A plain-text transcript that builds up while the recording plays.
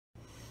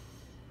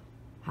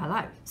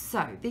Hello,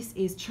 so this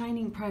is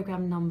training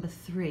program number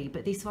 3,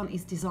 but this one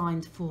is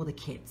designed for the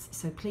kids.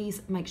 So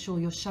please make sure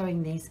you're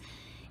showing this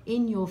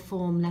in your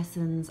form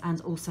lessons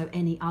and also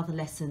any other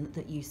lesson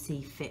that you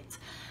see fit.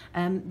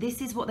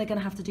 This is what they're going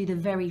to have to do the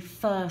very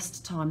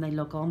first time they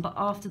log on, but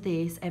after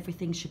this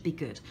everything should be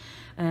good.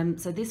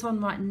 So this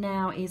one right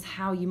now is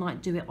how you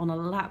might do it on a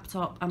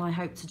laptop, and I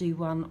hope to do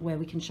one where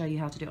we can show you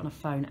how to do it on a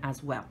phone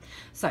as well.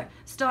 So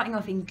starting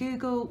off in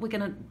Google, we're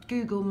going to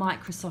Google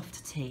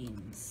Microsoft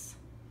Teams.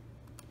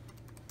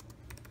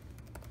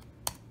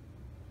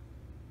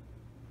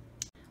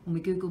 When we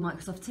Google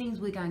Microsoft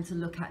Teams, we're going to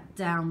look at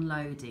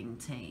downloading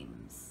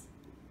Teams.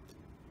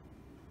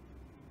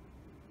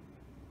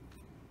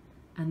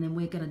 And then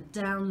we're going to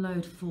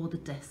download for the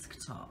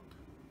desktop.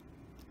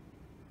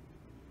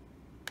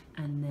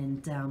 And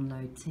then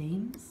download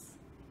Teams.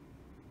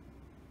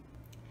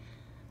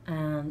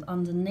 And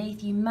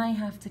underneath, you may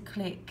have to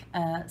click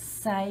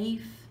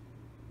Save.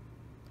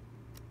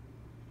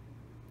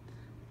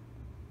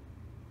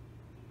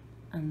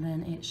 And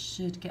then it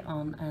should get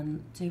on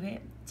and do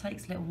it.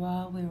 Takes a little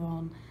while. We're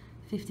on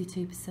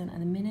 52% at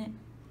the minute.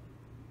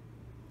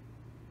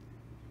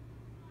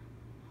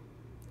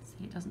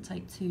 See, it doesn't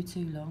take too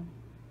long.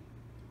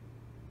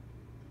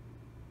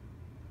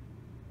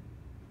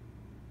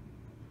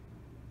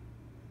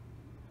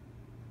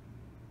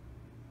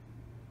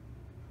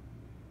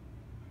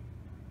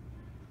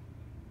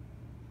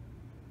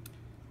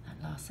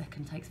 That last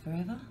second takes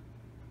forever.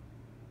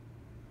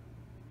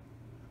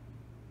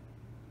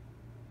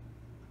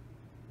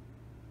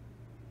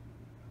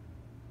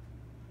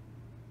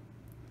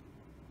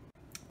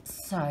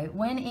 So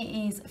when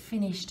it is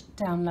finished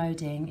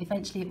downloading,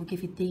 eventually it will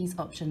give you these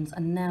options,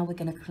 and now we're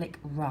going to click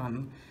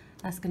Run.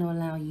 That's going to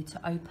allow you to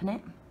open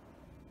it.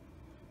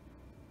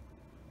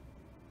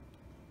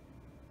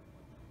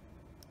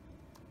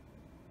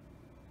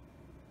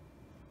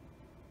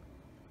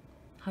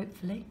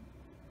 Hopefully.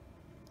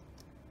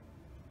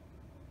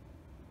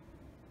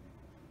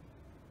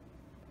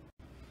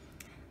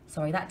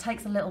 Sorry, that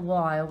takes a little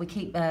while. We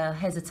keep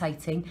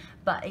hesitating,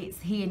 but it's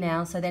here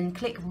now. So then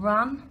click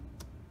Run.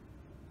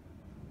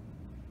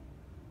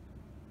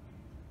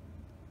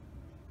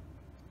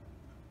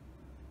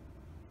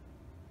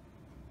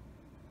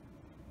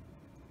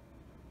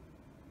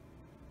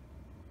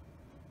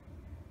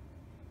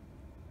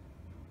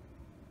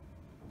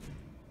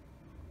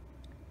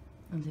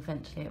 And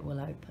eventually it will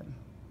open.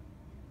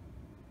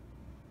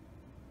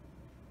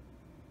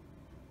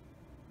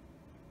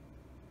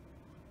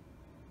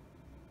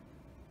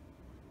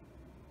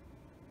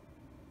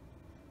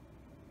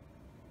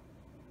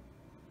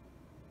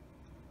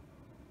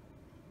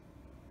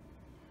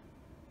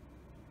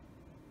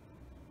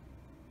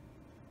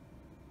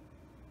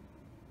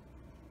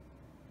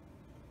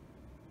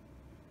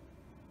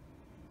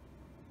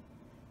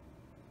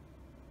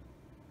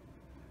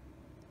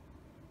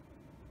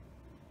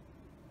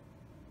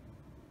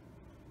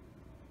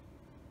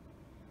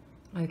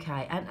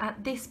 Okay, and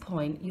at this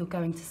point you're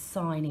going to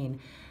sign in.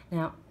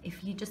 Now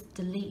if you just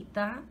delete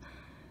that,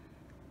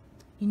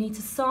 you need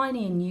to sign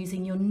in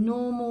using your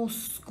normal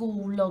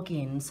school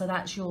login. So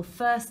that's your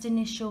first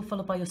initial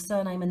followed by your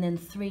surname and then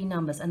 3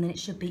 numbers, and then it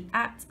should be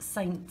at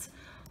St-George's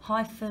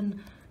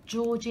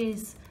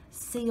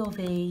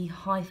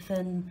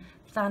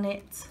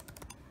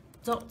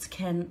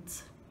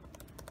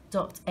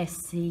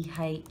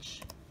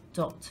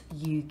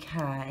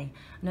COV-Thanet.kent.sch.uk. I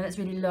know that's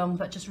really long,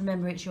 but just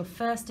remember it's your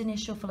first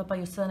initial followed by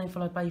your surname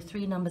followed by your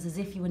 3 numbers, as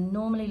if you were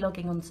normally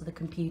logging onto the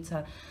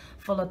computer,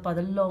 followed by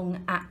the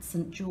long at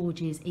St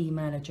George's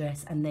email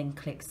address, and then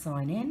click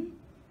sign in.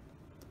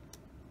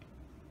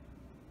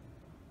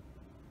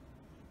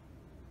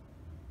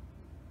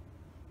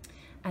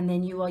 And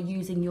then you are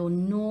using your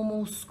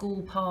normal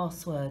school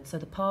password, so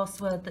the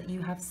password that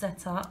you have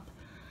set up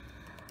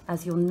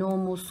as your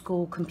normal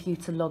school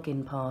computer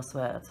login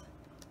password.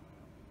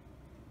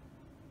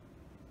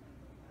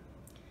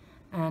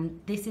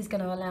 And this is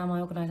going to allow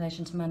my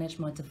organisation to manage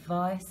my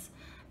device.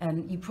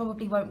 You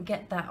probably won't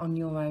get that on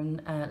your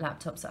own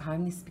laptops at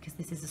home. This is because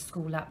this is a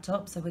school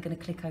laptop, so we're going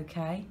to click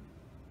OK.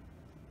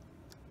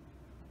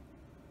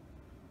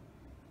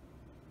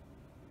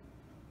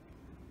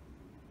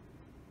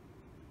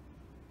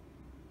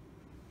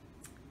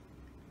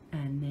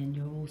 And then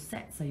you're all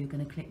set, so you're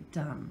going to click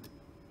Done.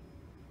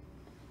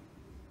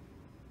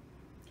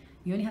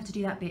 You only have to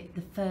do that bit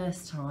the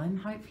first time.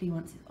 Hopefully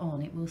once it's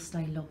on, it will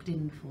stay logged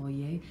in for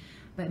you,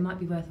 but it might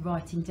be worth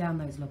writing down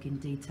those login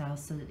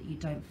details so that you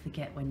don't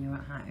forget when you're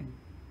at home.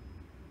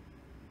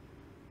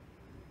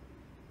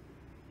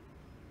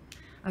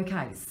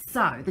 Okay,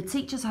 so the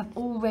teachers have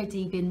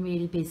already been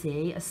really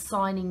busy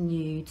assigning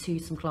you to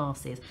some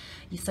classes.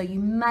 So you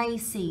may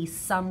see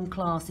some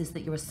classes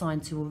that you're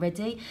assigned to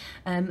already,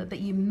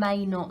 but you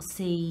may not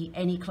see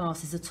any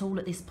classes at all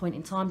at this point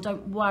in time.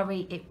 Don't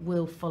worry, it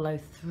will follow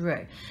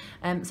through.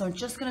 So I'm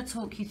just going to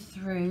talk you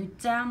through.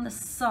 Down the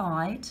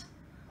side,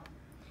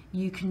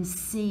 you can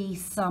see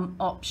some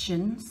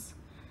options.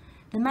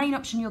 The main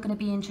option you're going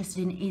to be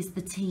interested in is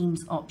the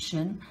Teams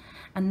option.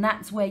 and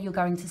that's where you're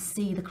going to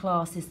see the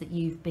classes that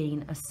you've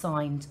been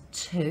assigned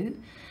to.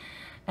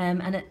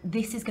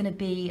 This is going to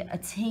be a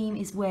team,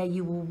 is where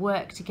you will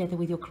work together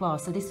with your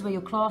class. So this is where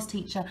your class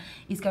teacher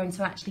is going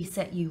to actually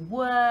set you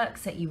work,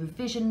 set you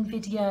revision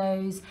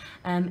videos,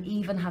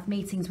 even have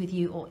meetings with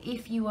you, or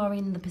if you are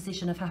in the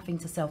position of having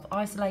to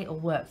self-isolate or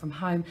work from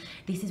home,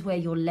 this is where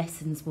your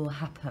lessons will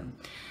happen.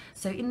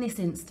 So in this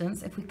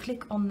instance, if we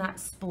click on that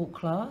sport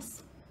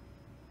class,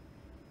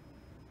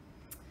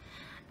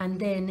 and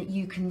then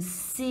you can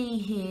see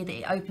here that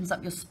it opens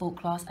up your sport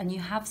class, and you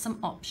have some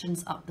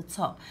options up the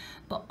top.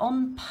 But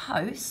on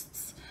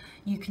posts,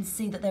 you can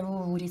see that there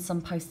are already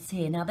some posts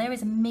here. Now there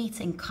is a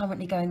meeting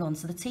currently going on.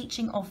 So the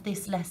teaching of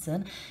this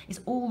lesson is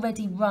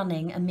already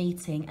running a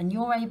meeting, and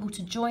you're able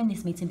to join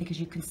this meeting because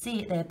you can see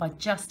it there by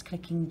just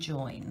clicking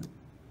join.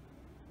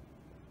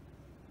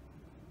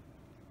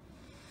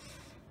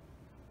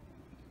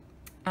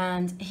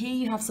 And here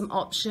you have some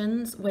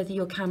options, whether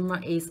your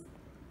camera is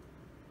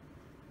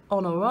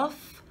on or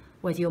off,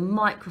 whether your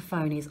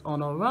microphone is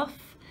on or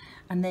off,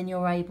 and then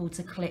you're able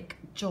to click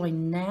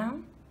join now.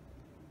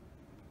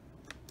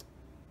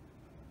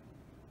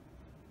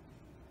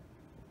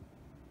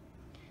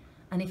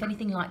 And if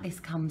anything like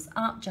this comes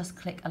up, just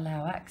click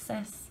allow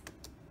access.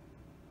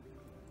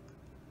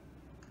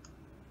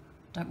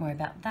 Don't worry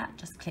about that,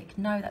 just click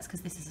no, that's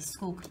because this is a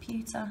school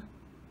computer.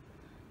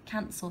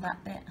 Cancel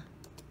that bit.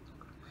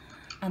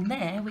 And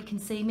there we can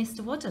see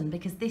Mr. Wadden,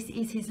 because this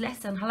is his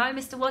lesson. Hello,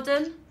 Mr.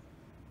 Wadden.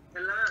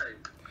 Hello.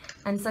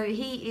 And so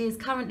he is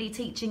currently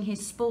teaching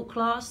his sport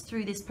class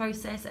through this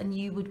process, and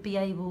you would be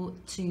able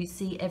to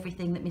see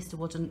everything that Mr.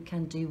 Wadden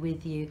can do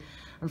with you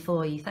and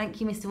for you. Thank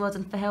you, Mr.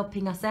 Wadden, for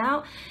helping us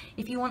out.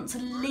 If you want to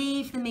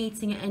leave the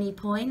meeting at any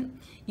point,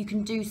 you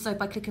can do so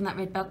by clicking that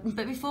red button.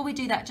 But before we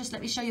do that, just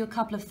let me show you a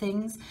couple of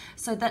things.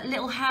 So that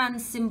little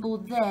hand symbol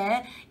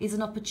there is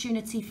an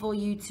opportunity for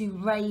you to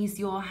raise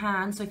your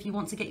hand. So if you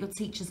want to get your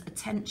teacher's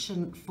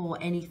attention for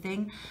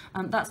anything,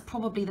 that's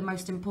probably the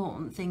most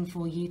important thing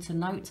for you to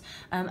note.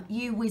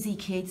 You whizzy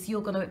kids,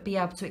 you're going to be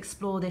able to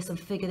explore this and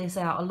figure this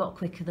out a lot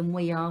quicker than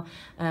we are.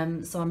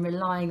 So I'm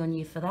relying on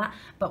you for that.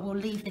 But we'll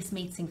leave this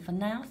meeting for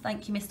now.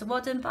 Thank you, Mr.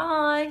 Wadden.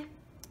 Bye.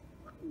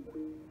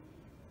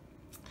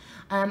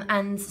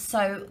 And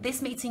so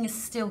this meeting is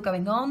still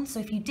going on. So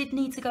if you did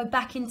need to go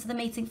back into the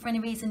meeting for any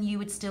reason, you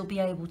would still be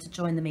able to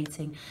join the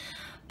meeting.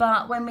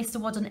 But when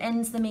Mr. Wadden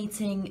ends the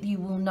meeting, you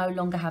will no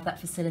longer have that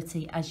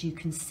facility, as you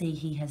can see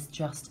he has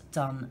just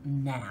done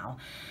now.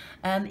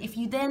 If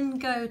you then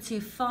go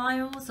to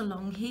files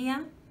along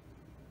here,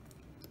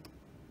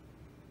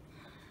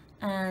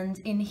 and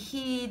in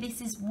here,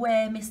 this is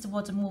where Mr.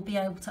 Wadden will be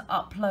able to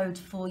upload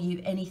for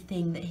you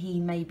anything that he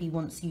maybe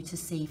wants you to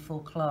see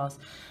for class.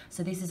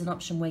 So this is an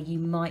option where you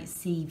might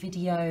see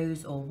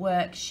videos or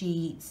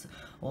worksheets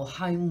or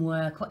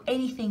homework or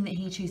anything that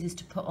he chooses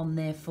to put on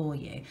there for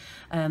you.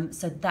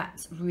 So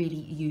that's really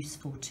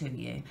useful to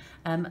you.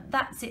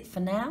 That's it for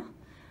now.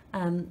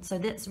 So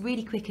that's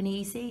really quick and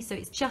easy. So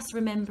it's just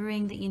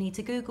remembering that you need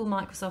to Google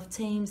Microsoft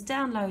Teams,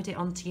 download it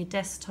onto your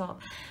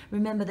desktop.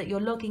 Remember that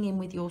you're logging in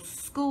with your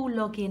school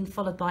login,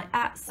 followed by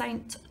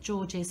 @St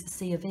George's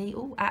C of E,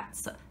 or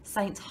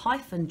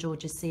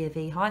 @St-George's C of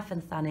E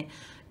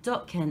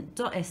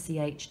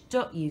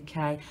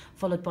 -Thanet.kent.sch.uk,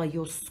 followed by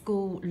your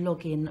school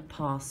login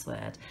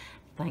password.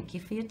 Thank you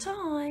for your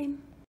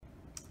time.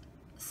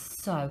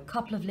 So, a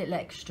couple of little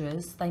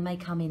extras, they may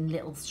come in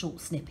little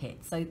short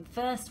snippets. So,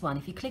 first one,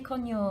 if you click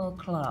on your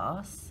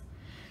class,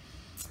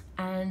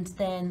 and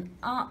then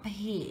up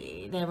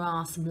here there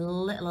are some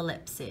little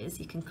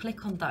ellipses, you can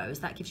click on those,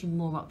 that gives you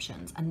more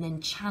options, and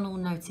then channel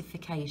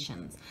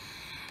notifications.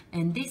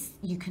 And this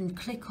you can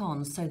click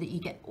on so that you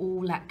get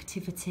all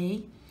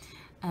activity.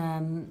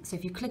 So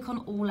if you click on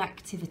all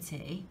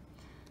activity,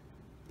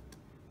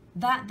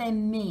 that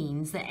then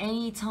means that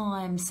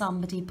anytime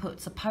somebody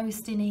puts a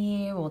post in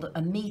here, or that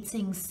a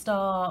meeting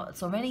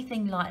starts or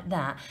anything like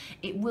that,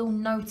 it will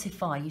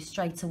notify you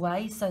straight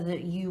away, so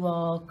that you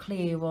are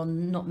clear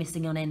on not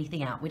missing on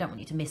anything out. We don't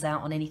want you to miss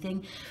out on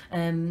anything.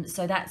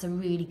 So that's a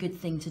really good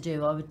thing to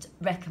do. I would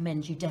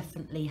recommend you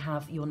definitely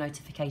have your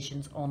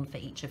notifications on for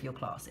each of your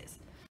classes.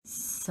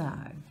 So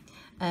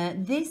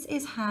this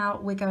is how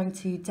we're going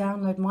to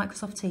download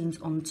Microsoft Teams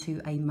onto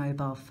a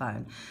mobile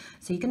phone.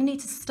 So you're going to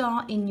need to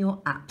start in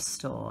your App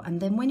Store, and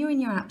then when you're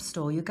in your App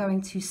Store, you're going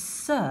to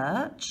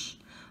search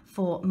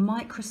for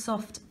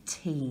Microsoft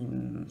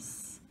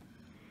Teams.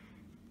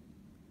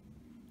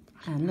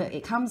 And look,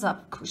 it comes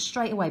up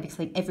straight away because I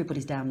think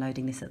everybody's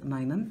downloading this at the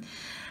moment.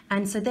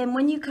 And so then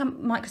when you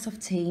come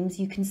Microsoft Teams,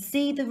 you can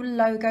see the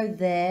logo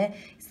there.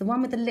 It's the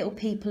one with the little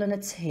people and a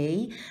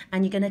T,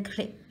 and you're going to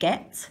click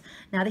Get.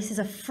 Now this is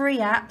a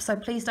free app, so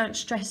please don't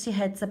stress your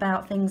heads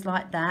about things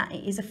like that.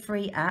 It is a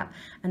free app,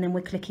 and then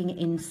we're clicking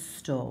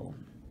Install.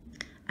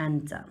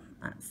 And done.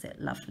 That's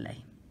it,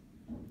 lovely.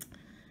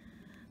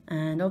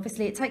 And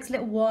obviously it takes a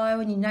little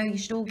while, and you know you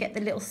should all get the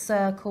little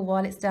circle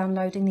while it's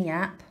downloading the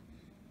app.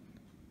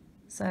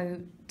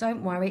 So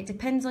don't worry, it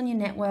depends on your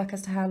network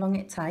as to how long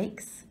it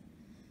takes.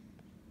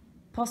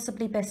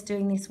 Possibly best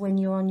doing this when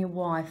you're on your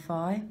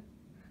Wi-Fi.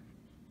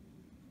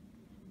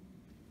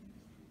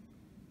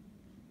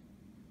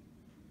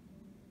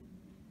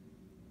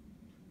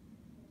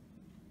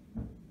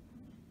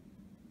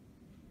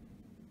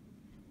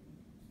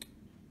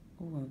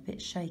 Oh, I'm a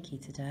bit shaky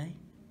today.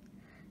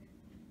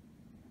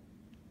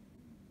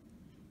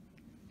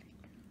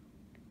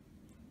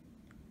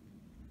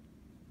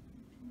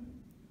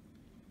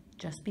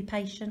 Just be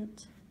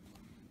patient.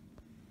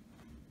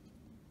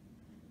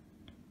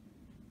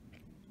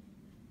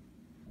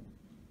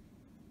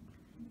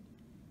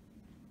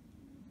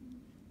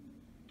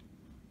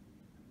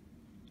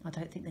 I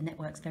don't think the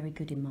network's very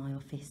good in my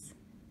office.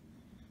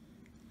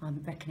 I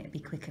reckon it'd be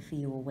quicker for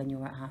you all when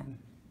you're at home.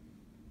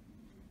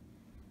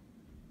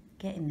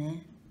 Get in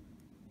there.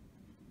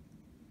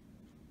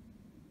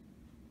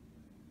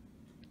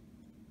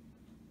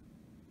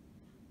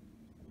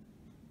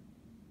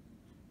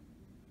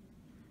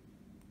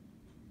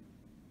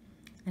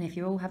 And if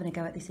you're all having a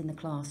go at this in the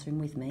classroom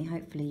with me,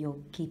 hopefully you're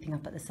keeping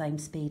up at the same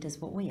speed as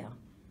what we are.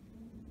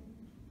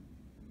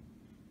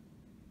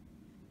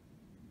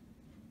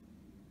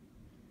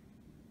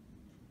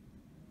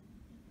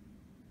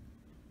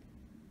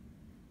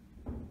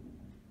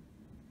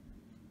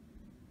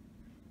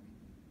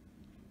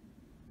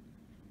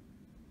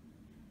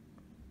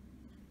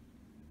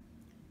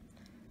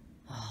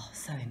 Oh,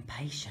 so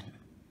impatient.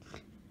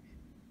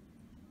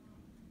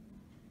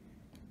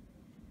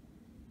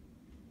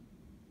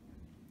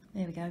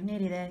 There we go,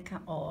 nearly there.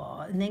 Oh,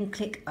 and then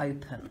click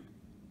open.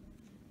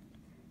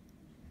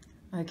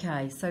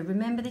 Okay, so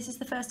remember this is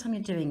the first time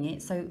you're doing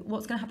it. So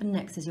what's going to happen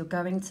next is you're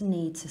going to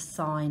need to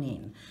sign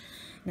in.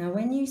 Now,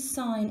 when you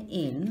sign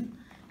in,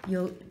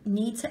 you'll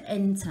need to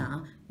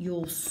enter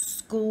your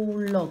school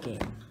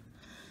login.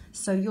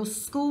 So your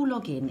school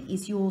login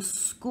is your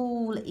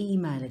school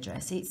email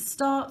address. It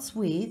starts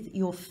with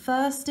your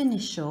first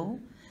initial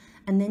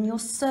and then your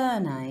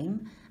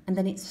surname, and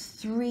then it's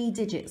 3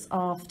 digits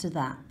after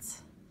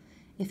that.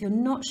 If you're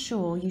not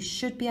sure, you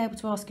should be able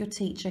to ask your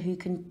teacher who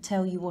can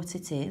tell you what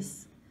it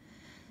is.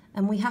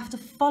 And we have to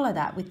follow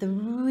that with the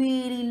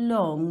really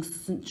long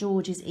St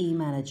George's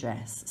email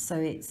address. So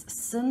it's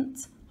St-George's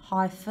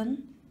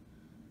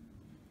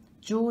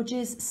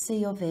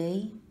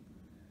C-O-V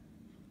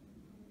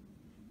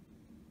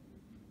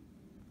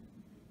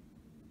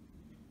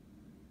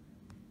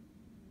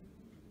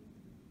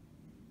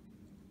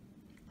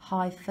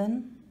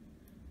hyphen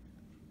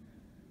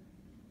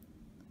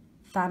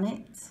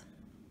Thanet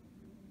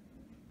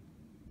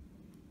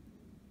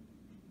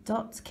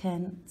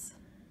 .kent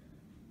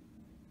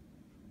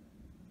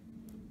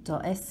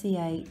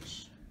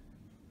 .sch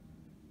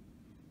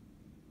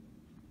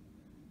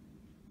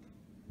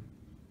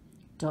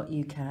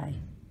 .uk.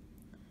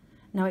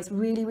 Now it's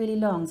really, really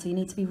long, so you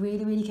need to be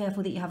really, really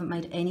careful that you haven't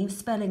made any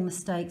spelling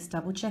mistakes.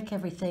 Double check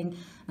everything,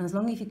 and as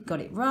long as you've got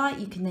it right,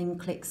 you can then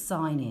click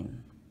sign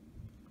in.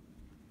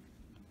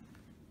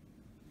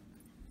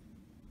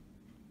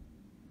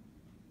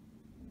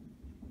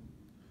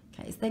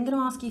 Okay, it's then going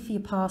to ask you for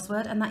your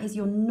password, and that is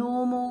your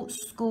normal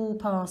school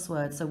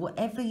password. So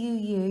whatever you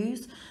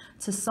use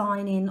to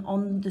sign in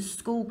on the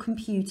school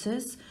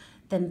computers,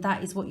 then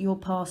that is what your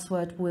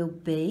password will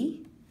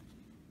be.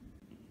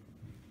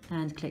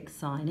 And click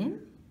sign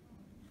in.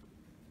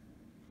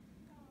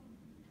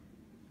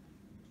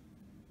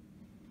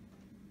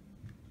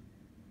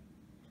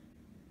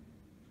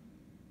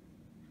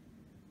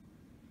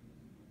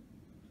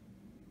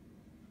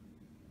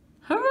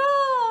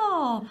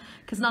 Hurrah!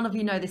 Because none of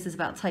you know this is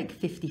about take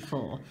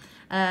 54.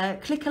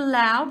 Click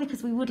allow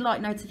because we would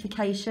like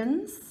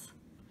notifications.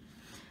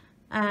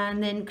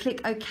 And then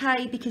click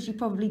OK because you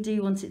probably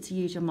do want it to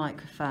use your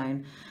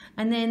microphone.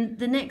 And then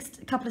the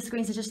next couple of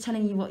screens are just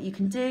telling you what you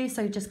can do.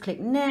 So just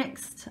click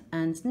next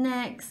and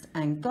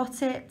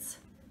got it.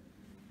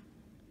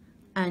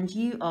 And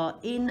you are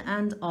in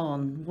and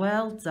on.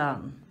 Well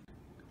done.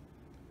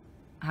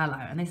 Hello,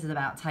 and this is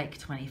about take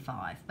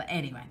 25. But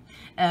anyway,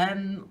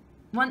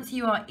 once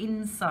you are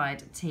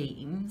inside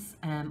Teams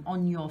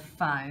on your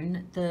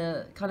phone,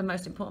 the kind of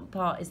most important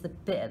part is the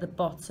bit at the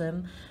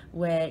bottom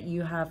where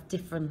you have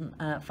different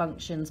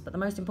functions, but the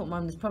most important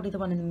one is probably the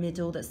one in the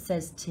middle that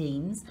says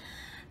Teams.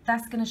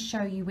 That's going to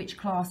show you which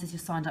classes you're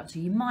signed up to.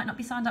 You might not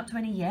be signed up to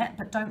any yet,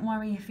 but don't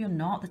worry if you're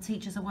not. The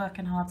teachers are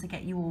working hard to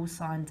get you all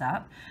signed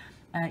up.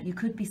 You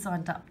could be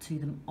signed up to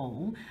them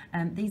all.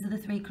 These are the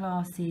 3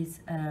 classes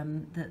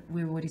that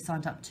we're already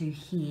signed up to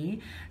here.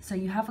 So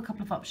you have a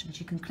couple of options.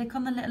 You can click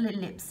on the little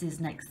ellipses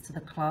next to the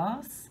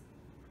class.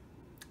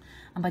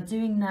 And by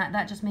doing that,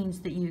 that just means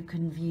that you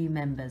can view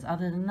members.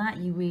 Other than that,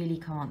 you really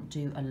can't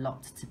do a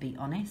lot, to be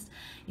honest.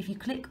 If you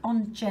click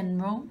on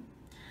General,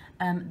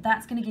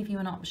 that's going to give you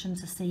an option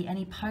to see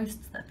any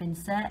posts that have been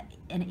set,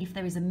 and if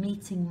there is a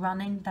meeting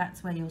running,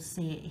 that's where you'll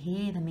see it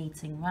here, the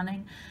meeting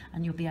running,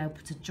 and you'll be able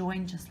to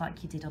join just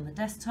like you did on the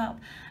desktop.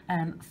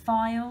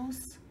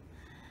 Files,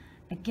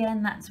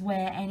 again, that's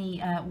where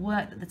any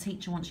work that the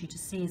teacher wants you to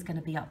see is going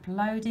to be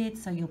uploaded,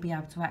 so you'll be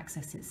able to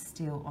access it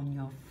still on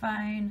your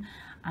phone.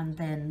 And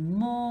then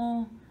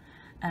more,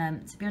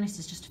 To be honest,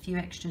 there's just a few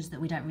extras that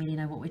we don't really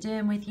know what we're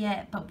doing with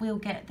yet, but we'll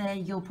get there.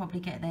 You'll probably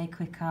get there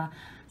quicker.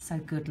 So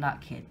good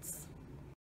luck, kids.